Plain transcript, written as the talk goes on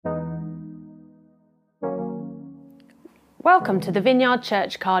Welcome to the Vineyard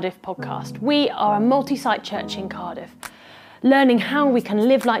Church Cardiff podcast. We are a multi-site church in Cardiff, learning how we can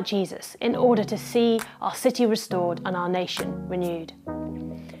live like Jesus in order to see our city restored and our nation renewed.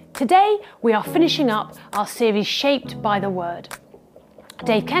 Today, we are finishing up our series Shaped by the Word.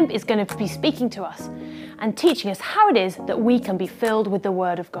 Dave Kemp is going to be speaking to us and teaching us how it is that we can be filled with the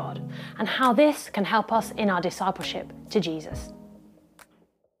Word of God and how this can help us in our discipleship to Jesus.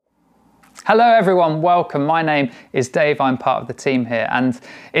 Hello everyone, welcome. My name is Dave, I'm part of the team here, and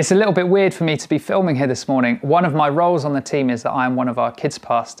it's a little bit weird for me to be filming here this morning. One of my roles on the team is that I'm one of our kids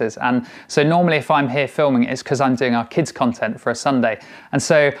pastors, and so normally if I'm here filming it's because I'm doing our kids content for a Sunday, and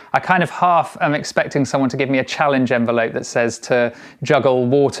so I kind of half am expecting someone to give me a challenge envelope that says to juggle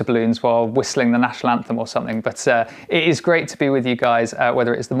water balloons while whistling the national anthem or something, but it is great to be with you guys,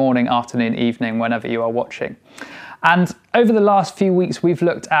 whether it's the morning, afternoon, evening, whenever you are watching. And over the last few weeks, we've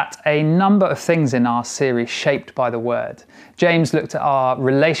looked at a number of things in our series, Shaped by the Word. James looked at our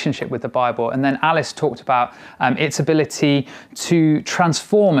relationship with the Bible, and then Alice talked about its ability to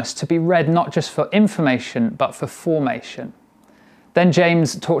transform us, to be read not just for information, but for formation. Then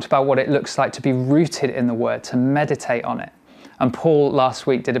James talked about what it looks like to be rooted in the Word, to meditate on it. And Paul last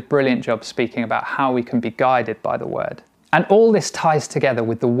week did a brilliant job speaking about how we can be guided by the Word. And all this ties together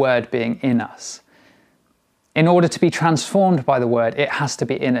with the Word being in us. In order to be transformed by the Word, it has to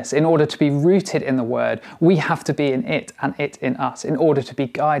be in us. In order to be rooted in the Word, we have to be in it and it in us. In order to be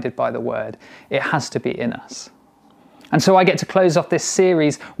guided by the Word, it has to be in us. And so I get to close off this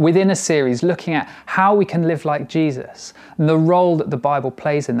series within a series looking at how we can live like Jesus and the role that the Bible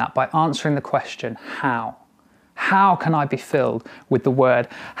plays in that by answering the question, how? How can I be filled with the Word?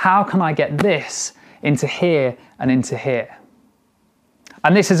 How can I get this into here and into here?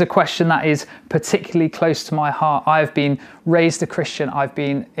 And this is a question that is particularly close to my heart. I've been raised a Christian. I've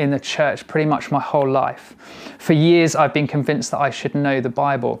been in the church pretty much my whole life. For years, I've been convinced that I should know the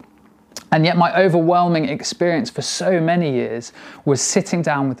Bible. And yet my overwhelming experience for so many years was sitting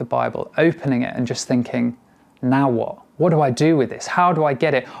down with the Bible, opening it and just thinking, now what? What do I do with this? How do I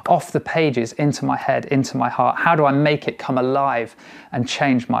get it off the pages into my head, into my heart? How do I make it come alive and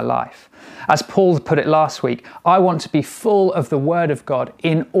change my life? As Paul put it last week, I want to be full of the Word of God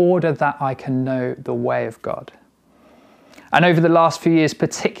in order that I can know the way of God. And over the last few years,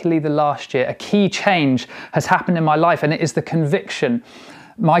 particularly the last year, a key change has happened in my life, and it is the conviction.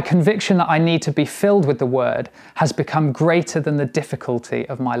 My conviction that I need to be filled with the Word has become greater than the difficulty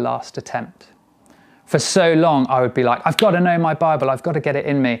of my last attempt. For so long, I would be like, I've got to know my Bible, I've got to get it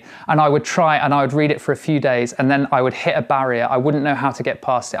in me. And I would try and I would read it for a few days, and then I would hit a barrier. I wouldn't know how to get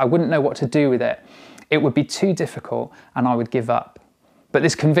past it. I wouldn't know what to do with it. It would be too difficult and I would give up. But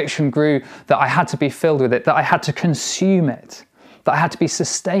this conviction grew that I had to be filled with it, that I had to consume it, that I had to be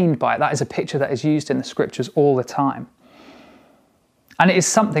sustained by it. That is a picture that is used in the scriptures all the time. And it is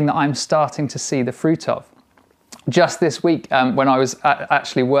something that I'm starting to see the fruit of. Just this week, when I was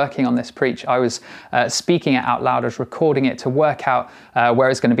actually working on this preach, I was speaking it out loud. I was recording it to work out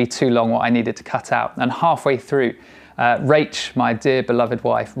where it's going to be too long, what I needed to cut out. And halfway through, Rach, my dear beloved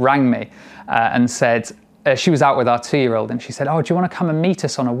wife, rang me and said, she was out with our 2-year-old, and she said, oh, do you want to come and meet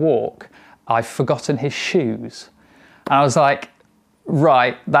us on a walk? I've forgotten his shoes. And I was like,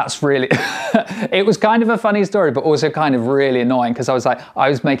 right, that's really, it was kind of a funny story, but also kind of really annoying, because I was like, I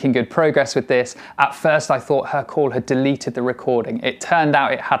was making good progress with this. At first, I thought her call had deleted the recording. It turned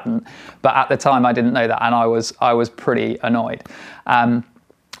out it hadn't, but at the time I didn't know that, and I was pretty annoyed.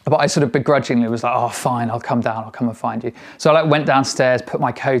 But I sort of begrudgingly was like, oh, fine, I'll come down, I'll come and find you. So I went downstairs, put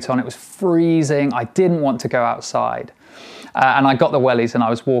my coat on, it was freezing, I didn't want to go outside. And I got the wellies and I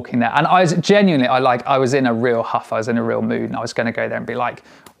was walking there, and I was genuinely, I was in a real huff, I was in a real mood, and I was going to go there and be like,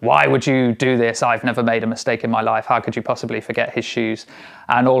 why would you do this? I've never made a mistake in my life. How could you possibly forget his shoes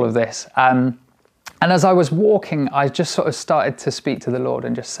and all of this? And as I was walking, I just sort of started to speak to the Lord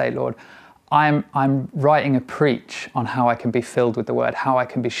and just say, Lord, I'm writing a preach on how I can be filled with the Word, how I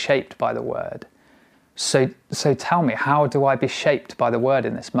can be shaped by the Word. So tell me, how do I be shaped by the Word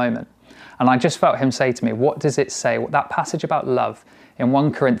in this moment? And I just felt him say to me, what does it say? That passage about love in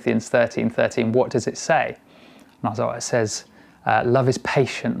 1 Corinthians 13:13, what does it say? And I was like, it says, love is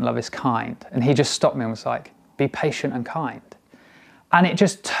patient, love is kind. And he just stopped me and was like, be patient and kind. And it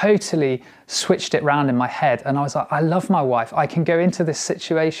just totally switched it round in my head. And I was like, I love my wife. I can go into this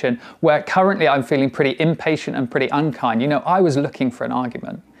situation where currently I'm feeling pretty impatient and pretty unkind. You know, I was looking for an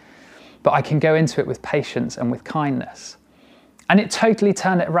argument, but I can go into it with patience and with kindness. And it totally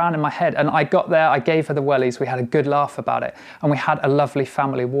turned it around in my head. And I got there, I gave her the wellies, we had a good laugh about it, and we had a lovely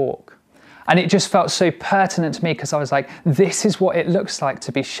family walk. And it just felt so pertinent to me because I was like, this is what it looks like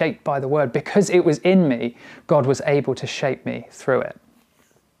to be shaped by the word. Because it was in me, God was able to shape me through it.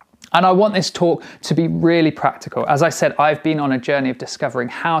 And I want this talk to be really practical. As I said, I've been on a journey of discovering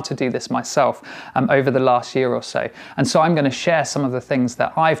how to do this myself over the last year or so. And so I'm going to share some of the things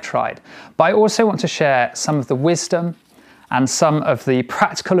that I've tried. But I also want to share some of the wisdom and some of the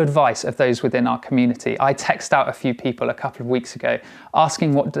practical advice of those within our community. I texted out a few people a couple of weeks ago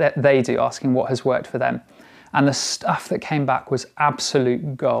asking what they do, asking what has worked for them. And the stuff that came back was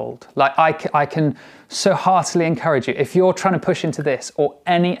absolute gold. Like I can so heartily encourage you, if you're trying to push into this or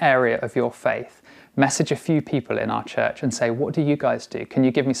any area of your faith, message a few people in our church and say, what do you guys do? Can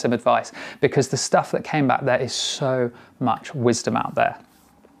you give me some advice? Because the stuff that came back, there is so much wisdom out there.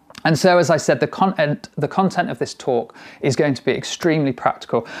 And so, as I said, the content of this talk is going to be extremely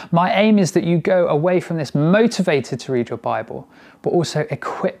practical. My aim is that you go away from this motivated to read your Bible, but also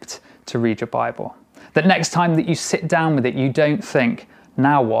equipped to read your Bible. That next time that you sit down with it, you don't think,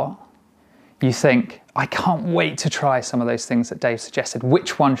 now what? You think, I can't wait to try some of those things that Dave suggested.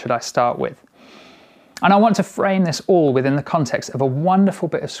 Which one should I start with? And I want to frame this all within the context of a wonderful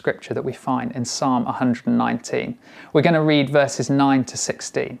bit of scripture that we find in Psalm 119. We're going to read verses 9 to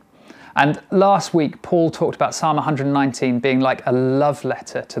 16. And last week, Paul talked about Psalm 119 being like a love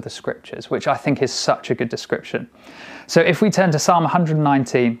letter to the scriptures, which I think is such a good description. So if we turn to Psalm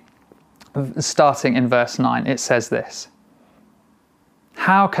 119, starting in verse 9, it says this: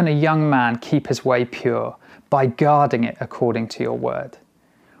 "How can a young man keep his way pure? By guarding it according to your word.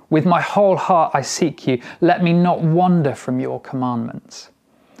 With my whole heart I seek you. Let me not wander from your commandments.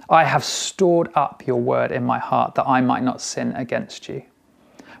 I have stored up your word in my heart that I might not sin against you.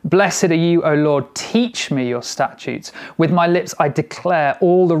 Blessed are you, O Lord. Teach me your statutes. With my lips I declare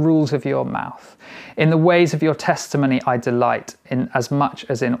all the rules of your mouth. In the ways of your testimony I delight, in as much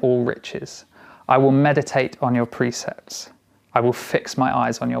as in all riches. I will meditate on your precepts. I will fix my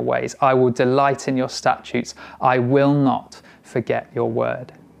eyes on your ways. I will delight in your statutes. I will not forget your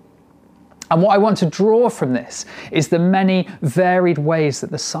word." And what I want to draw from this is the many varied ways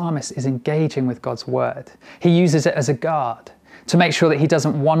that the psalmist is engaging with God's word. He uses it as a guard to make sure that he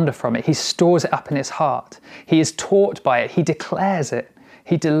doesn't wander from it. He stores it up in his heart. He is taught by it. He declares it.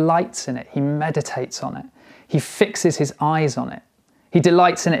 He delights in it. He meditates on it. He fixes his eyes on it. He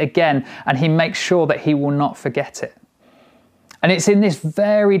delights in it again, and he makes sure that he will not forget it. And it's in this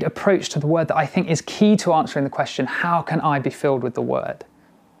varied approach to the word that I think is key to answering the question, how can I be filled with the word?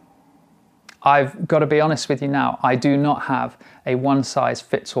 I've got to be honest with you now, I do not have a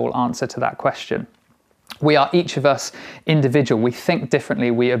one-size-fits-all answer to that question. We are each of us individual. We think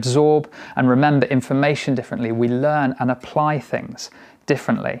differently. We absorb and remember information differently. We learn and apply things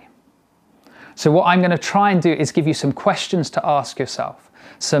differently. So what I'm going to try and do is give you some questions to ask yourself,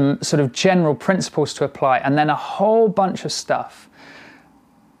 some sort of general principles to apply, and then a whole bunch of stuff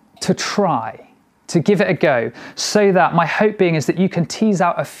to try, to give it a go, so that my hope being is that you can tease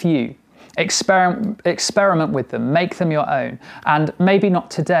out a few, experiment with them, make them your own, and maybe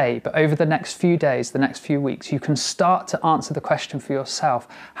not today, but over the next few days, the next few weeks, you can start to answer the question for yourself,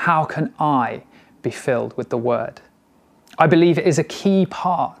 how can I be filled with the word? I believe it is a key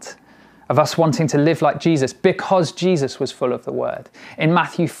part of us wanting to live like Jesus, because Jesus was full of the word. In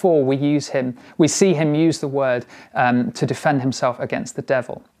Matthew 4, we see him use the word to defend himself against the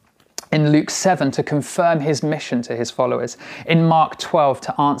devil. In Luke 7, to confirm his mission to his followers. In Mark 12,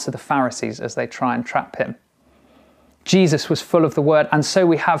 to answer the Pharisees as they try and trap him. Jesus was full of the word, and so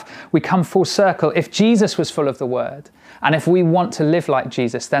we come full circle. If Jesus was full of the word, and if we want to live like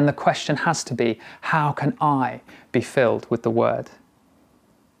Jesus, then the question has to be, how can I be filled with the word?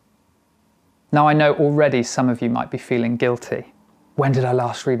 Now, I know already some of you might be feeling guilty. When did I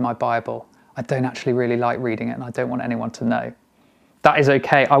last read my Bible? I don't actually really like reading it, and I don't want anyone to know. That is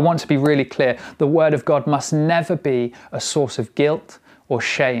okay. I want to be really clear. The word of God must never be a source of guilt or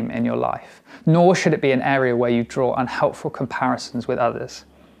shame in your life, nor should it be an area where you draw unhelpful comparisons with others.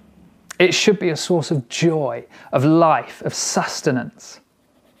 It should be a source of joy, of life, of sustenance.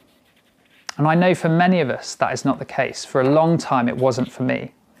 And I know for many of us that is not the case. For a long time it wasn't for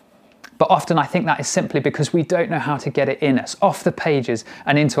me. But often I think that is simply because we don't know how to get it in us, off the pages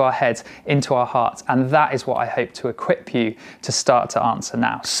and into our heads, into our hearts. And that is what I hope to equip you to start to answer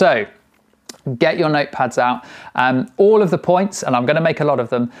now. So get your notepads out. All of the points, and I'm going to make a lot of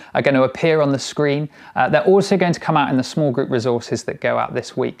them, are going to appear on the screen. They're also going to come out in the small group resources that go out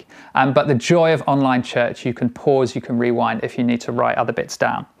this week. But the joy of online church, you can pause, you can rewind if you need to write other bits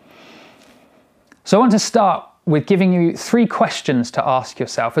down. So I want to start with giving you 3 questions to ask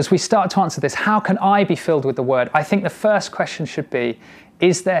yourself. As we start to answer this, how can I be filled with the word? I think the first question should be,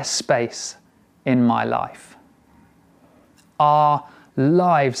 is there space in my life. Our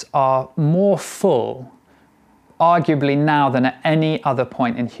lives are more full, arguably now, than at any other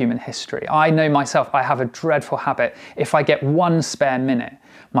point in human history. I know myself, I have a dreadful habit. If I get one spare minute,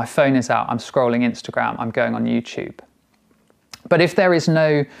 my phone is out, I'm scrolling Instagram, I'm going on YouTube. But if there is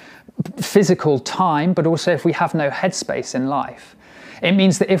no physical time, but also if we have no headspace in life, it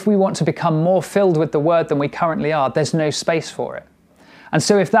means that if we want to become more filled with the word than we currently are, there's no space for it. And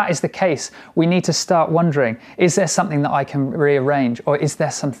so if that is the case, we need to start wondering, is there something that I can rearrange, or is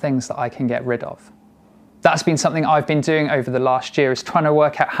there some things that I can get rid of? That's been something I've been doing over the last year, is trying to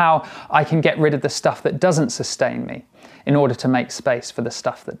work out how I can get rid of the stuff that doesn't sustain me in order to make space for the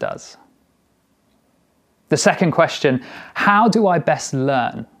stuff that does. The second question, how do I best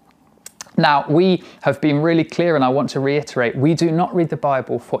learn? Now, we have been really clear, and I want to reiterate, we do not read the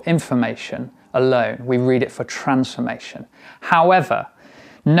Bible for information alone. We read it for transformation. However,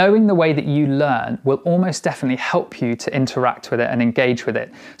 knowing the way that you learn will almost definitely help you to interact with it and engage with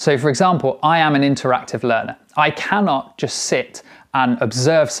it. So for example, I am an interactive learner. I cannot just sit and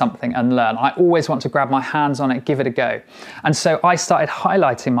observe something and learn. I always want to grab my hands on it, give it a go. And so I started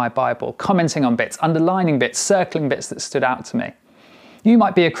highlighting my Bible, commenting on bits, underlining bits, circling bits that stood out to me. You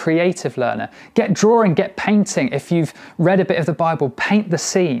might be a creative learner. Get drawing, get painting. If you've read a bit of the Bible, paint the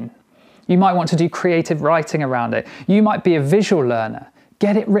scene. You might want to do creative writing around it. You might be a visual learner.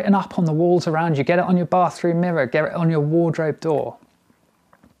 Get it written up on the walls around you. Get it on your bathroom mirror. Get it on your wardrobe door.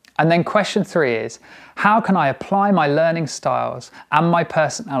 And then question 3 is, how can I apply my learning styles and my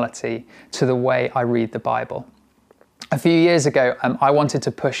personality to the way I read the Bible? A few years ago, I wanted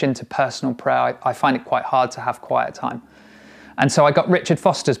to push into personal prayer. I find it quite hard to have quiet time. And so I got Richard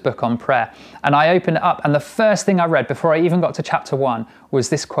Foster's book on prayer, and I opened it up, and the first thing I read before I even got to chapter 1 was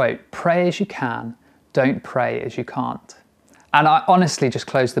this quote, "Pray as you can, don't pray as you can't." And I honestly just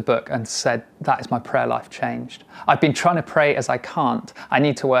closed the book and said, that is my prayer life changed. I've been trying to pray as I can't. I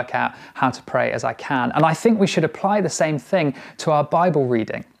need to work out how to pray as I can. And I think we should apply the same thing to our Bible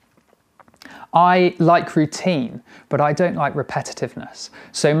reading. I like routine, but I don't like repetitiveness.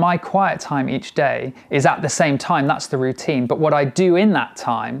 So my quiet time each day is at the same time, that's the routine. But what I do in that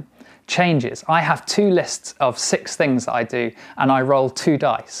time changes. I have 2 lists of 6 things that I do, and I roll 2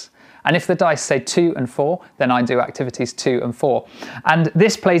 dice. And if the dice say 2 and 4, then I do activities 2 and 4. And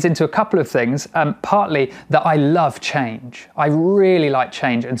this plays into a couple of things, partly that I love change. I really like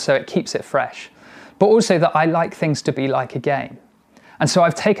change, and so it keeps it fresh. But also that I like things to be like a game. And so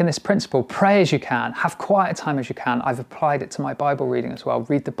I've taken this principle, pray as you can, have quiet time as you can. I've applied it to my Bible reading as well.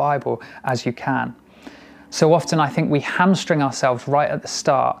 Read the Bible as you can. So often I think we hamstring ourselves right at the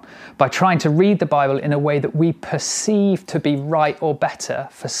start by trying to read the Bible in a way that we perceive to be right or better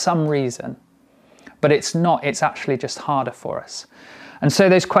for some reason. But it's not, it's actually just harder for us. And so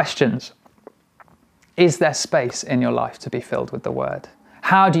those questions, is there space in your life to be filled with the Word?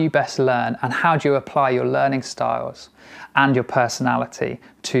 How do you best learn, and how do you apply your learning styles and your personality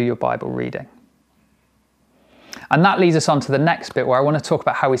to your Bible reading? And that leads us on to the next bit, where I want to talk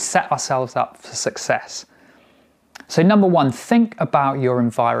about how we set ourselves up for success. So number 1, think about your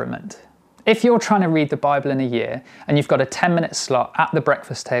environment. If you're trying to read the Bible in a year and you've got a 10-minute slot at the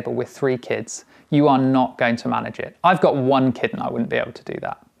breakfast table with 3 kids, you are not going to manage it. I've got 1 kid and I wouldn't be able to do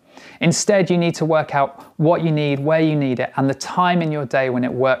that. Instead, you need to work out what you need, where you need it, and the time in your day when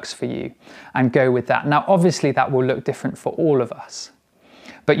it works for you, and go with that. Now, obviously, that will look different for all of us,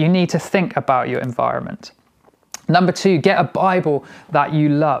 but you need to think about your environment. Number 2, get a Bible that you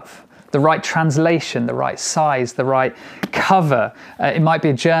love. The right translation, the right size, the right cover. It might be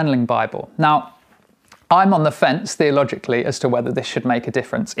a journaling Bible. Now, I'm on the fence theologically as to whether this should make a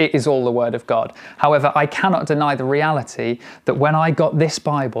difference. It is all the Word of God. However, I cannot deny the reality that when I got this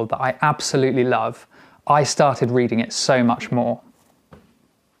Bible that I absolutely love, I started reading it so much more.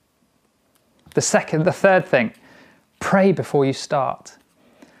 The third thing, pray before you start.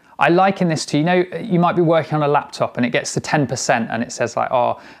 I liken this to, you might be working on a laptop and it gets to 10% and it says like,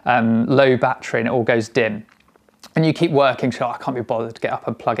 low battery, and it all goes dim. And you keep working, I can't be bothered to get up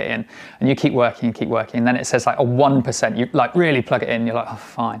and plug it in. And you keep working and keep working. And then it says like a 1%, you like really plug it in, you're like, oh,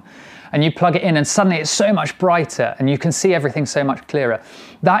 fine. And you plug it in and suddenly it's so much brighter and you can see everything so much clearer.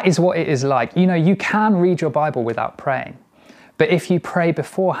 That is what it is like. You can read your Bible without praying. But if you pray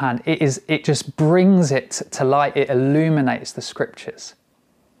beforehand, it just brings it to light, it illuminates the scriptures.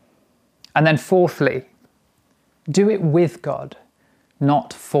 And then fourthly, do it with God,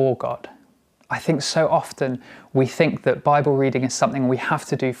 not for God. I think so often we think that Bible reading is something we have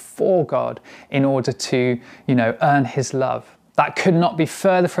to do for God in order to, earn His love. That could not be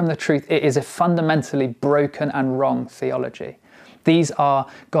further from the truth. It is a fundamentally broken and wrong theology. These are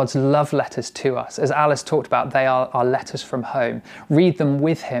God's love letters to us. As Alice talked about, they are our letters from home. Read them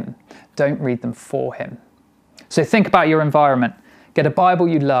with him. Don't read them for him. So think about your environment. Get a Bible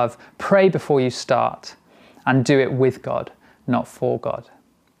you love, pray before you start, and do it with God, not for God.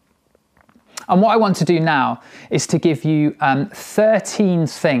 And what I want to do now is to give you 13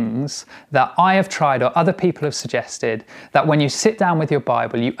 things that I have tried or other people have suggested that when you sit down with your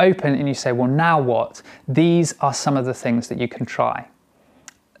Bible, you open and you say, well, now what? These are some of the things that you can try.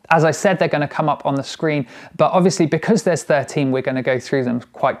 As I said, they're going to come up on the screen, but obviously because there's 13, we're going to go through them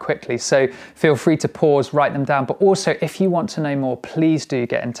quite quickly. So feel free to pause, write them down. But also, if you want to know more, please do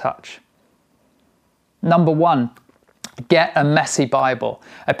get in touch. Number 1. Get a messy Bible.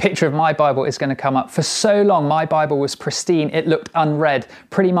 A picture of my Bible is going to come up. For so long, my Bible was pristine. It looked unread,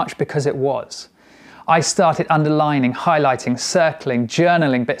 pretty much because it was. I started underlining, highlighting, circling,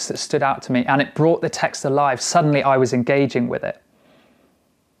 journaling bits that stood out to me, and it brought the text alive. Suddenly, I was engaging with it.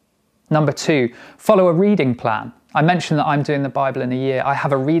 Number 2, follow a reading plan. I mentioned that I'm doing the Bible in a year. I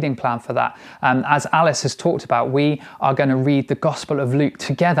have a reading plan for that. As Alice has talked about, we are going to read the Gospel of Luke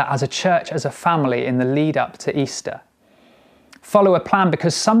together as a church, as a family in the lead up to Easter. Follow a plan,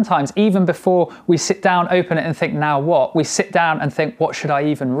 because sometimes even before we sit down, open it and think, now what? We sit down and think, what should I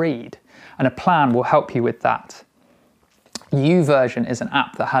even read? And a plan will help you with that. YouVersion is an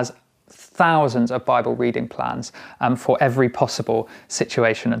app that has thousands of Bible reading plans for every possible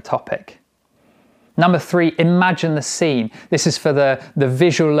situation and topic. Number 3, imagine the scene. This is for the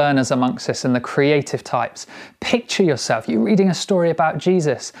visual learners amongst us and the creative types. Picture yourself. You're reading a story about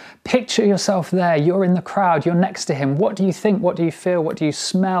Jesus. Picture yourself there. You're in the crowd. You're next to him. What do you think? What do you feel? What do you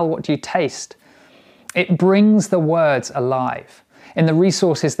smell? What do you taste? It brings the words alive. In the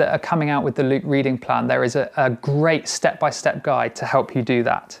resources that are coming out with the Luke reading plan, there is a great step-by-step guide to help you do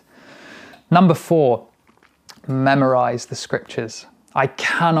that. Number 4, memorize the scriptures. I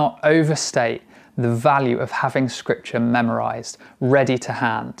cannot overstate the value of having scripture memorized, ready to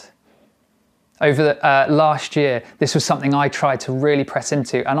hand. Over the last year, this was something I tried to really press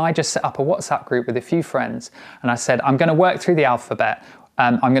into, and I just set up a WhatsApp group with a few friends, and I said, I'm going to work through the alphabet.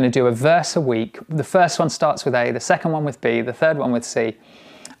 I'm going to do a verse a week. The first one starts with A, the second one with B, the third one with C,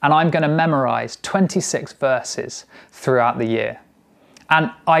 and I'm going to memorize 26 verses throughout the year. And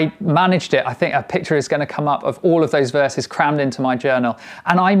I managed it. I think a picture is going to come up of all of those verses crammed into my journal.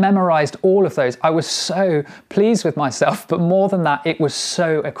 And I memorized all of those. I was so pleased with myself, but more than that, it was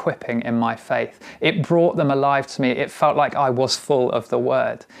so equipping in my faith. It brought them alive to me. It felt like I was full of the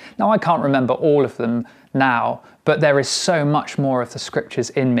word. Now, I can't remember all of them now, but there is so much more of the scriptures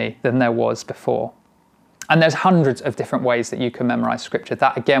in me than there was before. And there's hundreds of different ways that you can memorize scripture.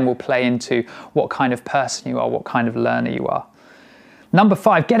 That again will play into what kind of person you are, what kind of learner you are. Number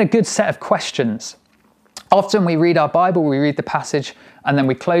 5, get a good set of questions. Often we read our Bible, we read the passage, and then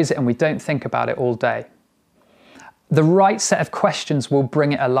we close it and we don't think about it all day. The right set of questions will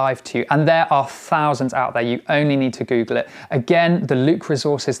bring it alive to you, and there are thousands out there. You only need to Google it. Again, the Luke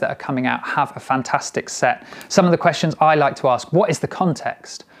resources that are coming out have a fantastic set. Some of the questions I like to ask: what is the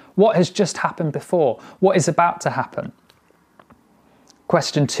context? What has just happened before? What is about to happen?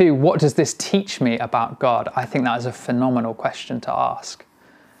 Question 2, what does this teach me about God? I think that is a phenomenal question to ask.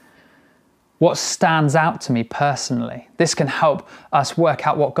 What stands out to me personally? This can help us work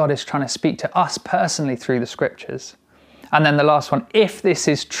out what God is trying to speak to us personally through the scriptures. And then the last one, if this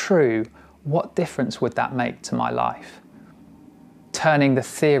is true, what difference would that make to my life? Turning the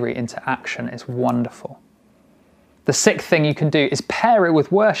theory into action is wonderful. The 6th thing you can do is pair it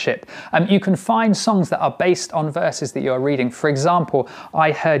with worship. You can find songs that are based on verses that you're reading. For example,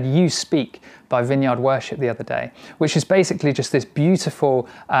 I heard You Speak by Vineyard Worship the other day, which is basically just this beautiful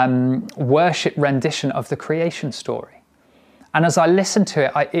worship rendition of the creation story. And as I listened to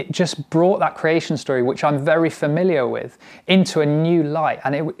it, it just brought that creation story, which I'm very familiar with, into a new light.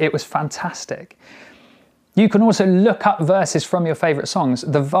 And it was fantastic. You can also look up verses from your favourite songs.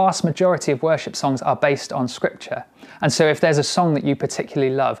 The vast majority of worship songs are based on scripture. And so if there's a song that you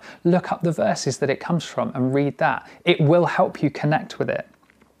particularly love, look up the verses that it comes from and read that. It will help you connect with it.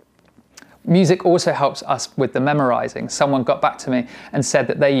 Music also helps us with the memorizing. Someone got back to me and said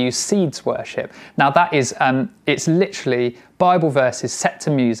that they use Seeds Worship. Now that is, it's literally Bible verses set to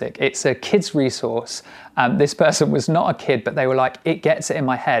music. It's a kid's resource. This person was not a kid, but they were like, it gets it in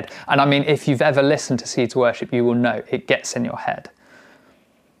my head. And I mean, if you've ever listened to Seeds Worship, you will know it gets in your head.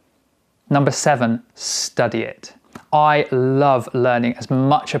 Number 7, study it. I love learning as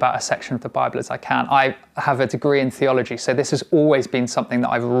much about a section of the Bible as I can. I have a degree in theology, so this has always been something that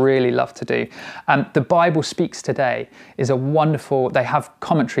I've really loved to do. The Bible Speaks Today is a wonderful, they have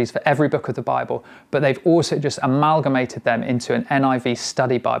commentaries for every book of the Bible, but they've also just amalgamated them into an NIV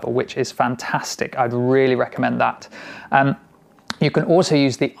study Bible, which is fantastic. I'd really recommend that. You can also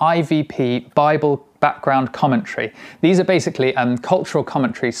use the IVP Bible Background Commentary. These are basically cultural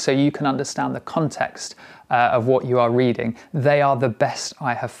commentaries, so you can understand the context of what you are reading. They are the best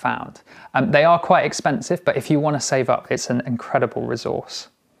I have found. They are quite expensive, but if you want to save up, it's an incredible resource.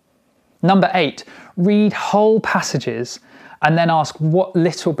 Number 8, read whole passages and then ask what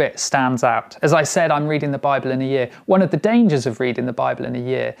little bit stands out. As I said, I'm reading the Bible in a year. One of the dangers of reading the Bible in a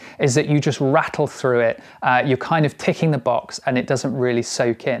year is that you just rattle through it. You're kind of ticking the box and it doesn't really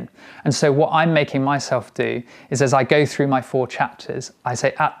soak in. And so what I'm making myself do is, as I go through my 4 chapters, I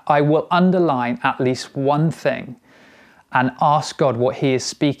say, I will underline at least one thing and ask God what he is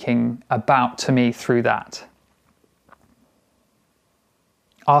speaking about to me through that.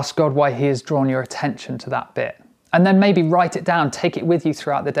 Ask God why he has drawn your attention to that bit. And then maybe write it down, take it with you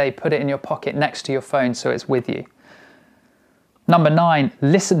throughout the day, put it in your pocket next to your phone so it's with you. Number 9,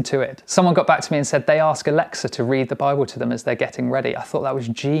 listen to it. Someone got back to me and said they ask Alexa to read the Bible to them as they're getting ready. I thought that was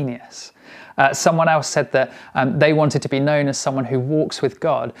genius. Someone else said that they wanted to be known as someone who walks with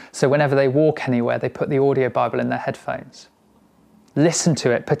God, so whenever they walk anywhere, they put the audio Bible in their headphones. Listen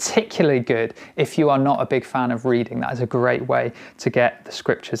to it, particularly good if you are not a big fan of reading. That is a great way to get the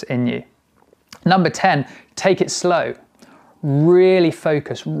scriptures in you. Number 10, take it slow. Really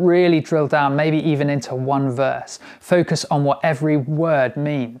focus, really drill down, maybe even into one verse. Focus on what every word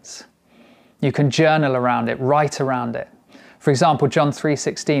means. You can journal around it, write around it. For example, John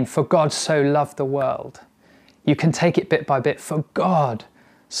 3:16, for God so loved the world. You can take it bit by bit. For God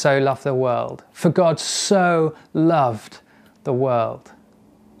so loved the world. For God so loved the world.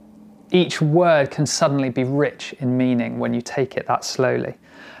 Each word can suddenly be rich in meaning when you take it that slowly.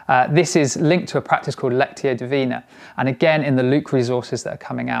 This is linked to a practice called Lectio Divina. And again, in the Luke resources that are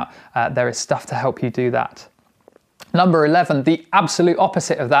coming out, there is stuff to help you do that. Number 11, the absolute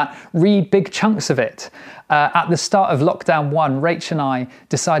opposite of that, read big chunks of it. At the start of lockdown 1, Rach and I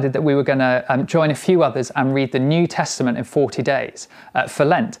decided that we were going to join a few others and read the New Testament in 40 days for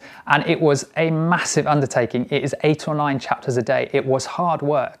Lent. And it was a massive undertaking. It is 8 or 9 chapters a day. It was hard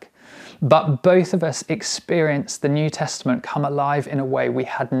work. But both of us experienced the New Testament come alive in a way we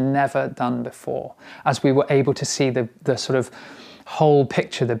had never done before, as we were able to see the sort of whole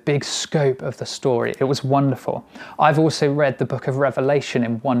picture, the big scope of the story. It was wonderful. I've also read the book of Revelation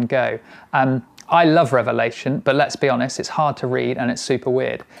in one go. I love Revelation, but let's be honest, it's hard to read and it's super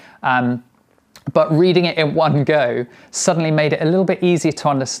weird. But reading it in one go suddenly made it a little bit easier to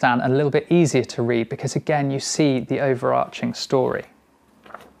understand and a little bit easier to read because, again, you see the overarching story.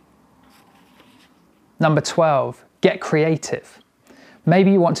 Number 12, get creative.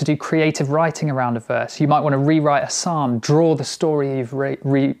 Maybe you want to do creative writing around a verse. You might want to rewrite a psalm, draw the story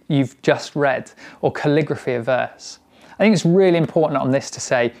you've just read, or calligraphy a verse. I think it's really important on this to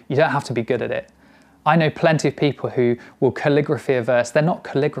say you don't have to be good at it. I know plenty of people who will calligraphy a verse. They're not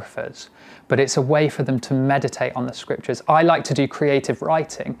calligraphers, but it's a way for them to meditate on the scriptures. I like to do creative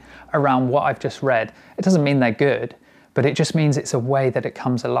writing around what I've just read. It doesn't mean they're good, but it just means it's a way that it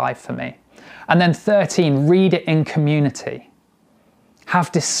comes alive for me. And then 13, read it in community.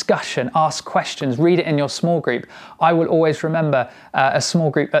 Have discussion, ask questions, read it in your small group. I will always remember a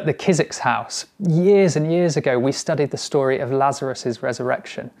small group at the Kizzicks house. Years and years ago, we studied the story of Lazarus's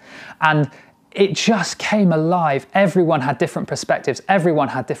resurrection. And it just came alive. Everyone had different perspectives. Everyone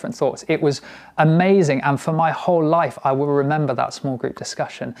had different thoughts. It was amazing. And for my whole life, I will remember that small group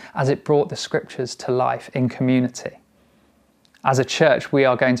discussion as it brought the scriptures to life in community. As a church, we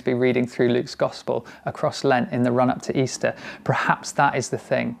are going to be reading through Luke's Gospel across Lent in the run-up to Easter. Perhaps that is the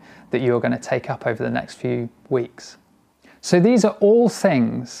thing that you're going to take up over the next few weeks. So these are all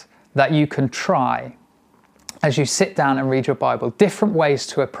things that you can try as you sit down and read your Bible, different ways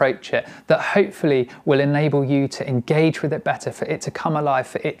to approach it that hopefully will enable you to engage with it better, for it to come alive,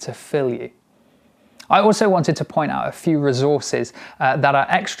 for it to fill you. I also wanted to point out a few resources that are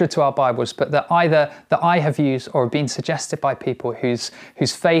extra to our Bibles, but that either that I have used or have been suggested by people whose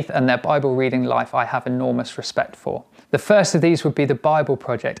faith and their Bible reading life I have enormous respect for. The first of these would be the Bible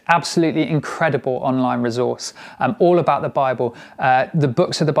Project, absolutely incredible online resource, all about the Bible, the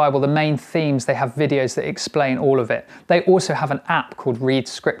books of the Bible, the main themes. They have videos that explain all of it. They also have an app called Read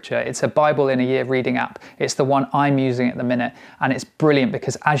Scripture. It's a Bible in a year reading app. It's the one I'm using at the minute, and it's brilliant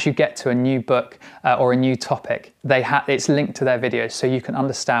because as you get to a new book or a new topic, it's linked to their videos so you can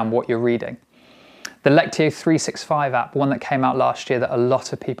understand what you're reading. The Lectio 365 app, one that came out last year that a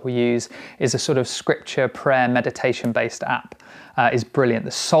lot of people use, is a sort of scripture, prayer, meditation-based app. Is brilliant.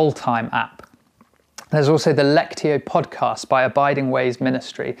 The Soul Time app. There's also the Lectio podcast by Abiding Ways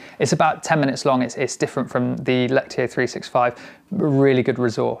Ministry. It's about 10 minutes long. It's different from the Lectio 365. Really good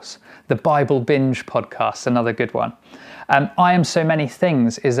resource. The Bible Binge podcast, another good one. I Am So Many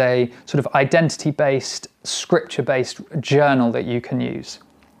Things is a sort of identity-based, scripture-based journal that you can use.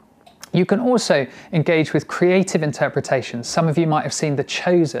 You can also engage with creative interpretations. Some of you might have seen The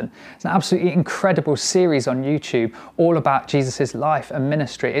Chosen. It's an absolutely incredible series on YouTube all about Jesus' life and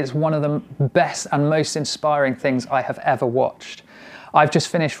ministry. It's one of the best and most inspiring things I have ever watched. I've just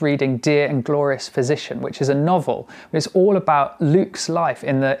finished reading Dear and Glorious Physician, which is a novel. It's all about Luke's life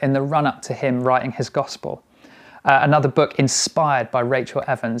in the run-up to him writing his gospel. Another book, Inspired by Rachel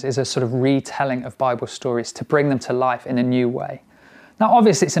Evans, is a sort of retelling of Bible stories to bring them to life in a new way. Now,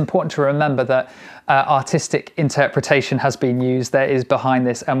 obviously, it's important to remember that artistic interpretation has been used, there is behind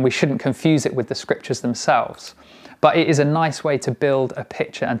this, and we shouldn't confuse it with the scriptures themselves. But it is a nice way to build a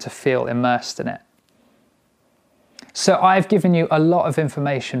picture and to feel immersed in it. So I've given you a lot of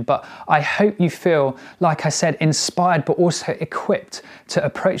information, but I hope you feel, like I said, inspired, but also equipped to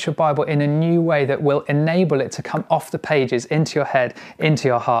approach your Bible in a new way that will enable it to come off the pages, into your head, into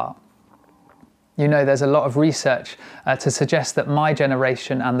your heart. You know, there's a lot of research to suggest that my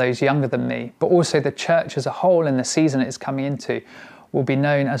generation and those younger than me, but also the church as a whole in the season it is coming into, will be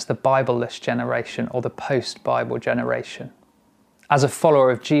known as the Bible-less generation or the post-Bible generation. As a follower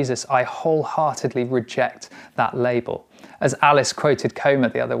of Jesus, I wholeheartedly reject that label. As Alice quoted Comer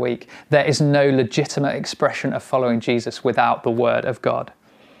the other week, there is no legitimate expression of following Jesus without the Word of God.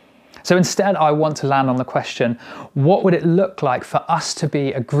 So instead, I want to land on the question, what would it look like for us to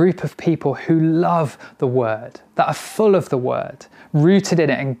be a group of people who love the Word, that are full of the Word, rooted in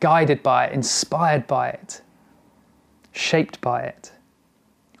it and guided by it, inspired by it, shaped by it?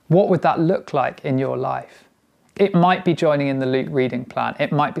 What would that look like in your life? It might be joining in the Luke reading plan.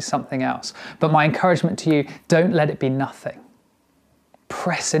 It might be something else. But my encouragement to you, don't let it be nothing.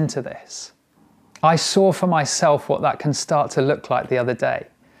 Press into this. I saw for myself what that can start to look like the other day.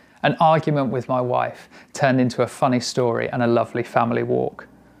 An argument with my wife turned into a funny story and a lovely family walk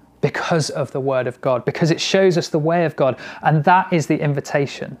because of the Word of God, because it shows us the way of God. And that is the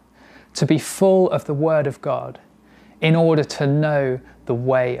invitation, to be full of the Word of God in order to know the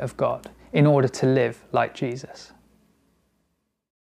way of God, in order to live like Jesus.